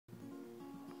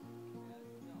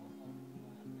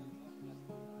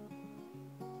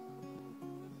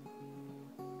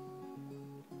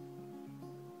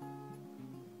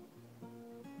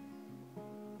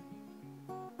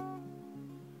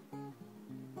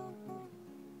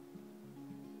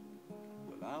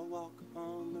walk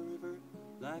upon the river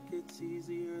like it's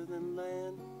easier than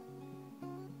land.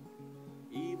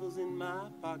 Evil's in my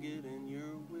pocket and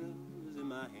your will is in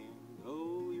my hand.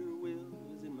 Oh, your will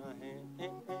is in my hand.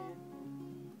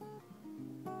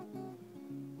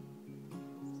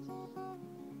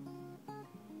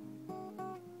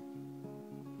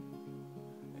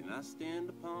 And I stand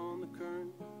upon the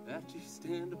current that you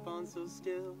stand upon so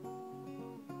still.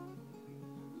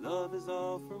 Love is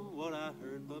all from what I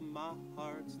heard, but my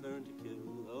heart's learned to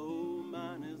kill. Oh,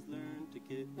 mine has learned to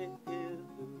kill.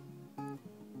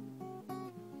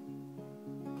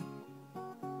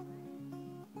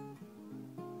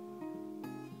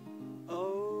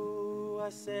 Oh, I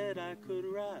said I could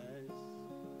rise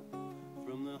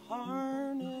from the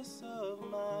harness of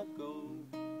my gold.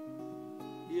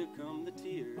 Here come the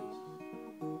tears,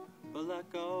 but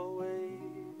like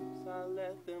always, I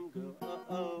let them go.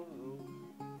 Oh,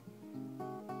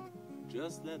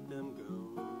 just let them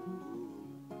go.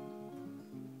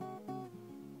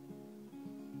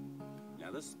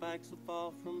 Now the spikes will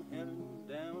fall from heaven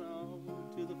down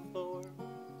onto the floor.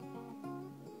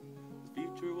 The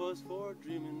future was for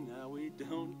dreaming, now we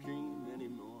don't dream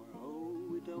anymore. Oh,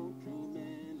 we don't dream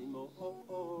anymore.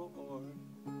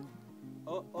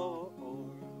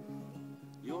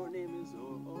 Your name is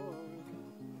Or.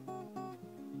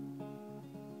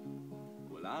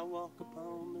 Well, I walk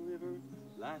upon the river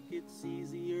like it's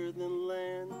easier than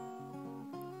land.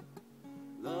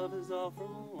 Love is all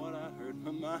from what I heard,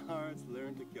 but my heart's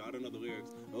learned to kill. I don't know the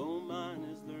lyrics. Oh, mine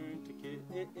has learned to kill.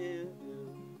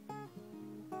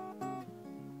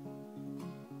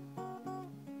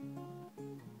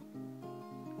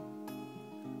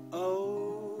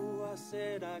 Oh, I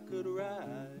said I could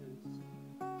rise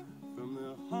from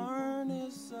the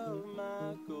harness of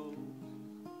my gold.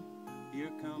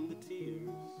 Here come the tears,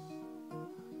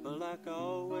 but like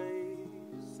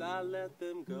always, I let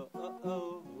them go.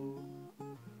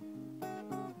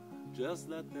 Just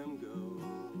let them go.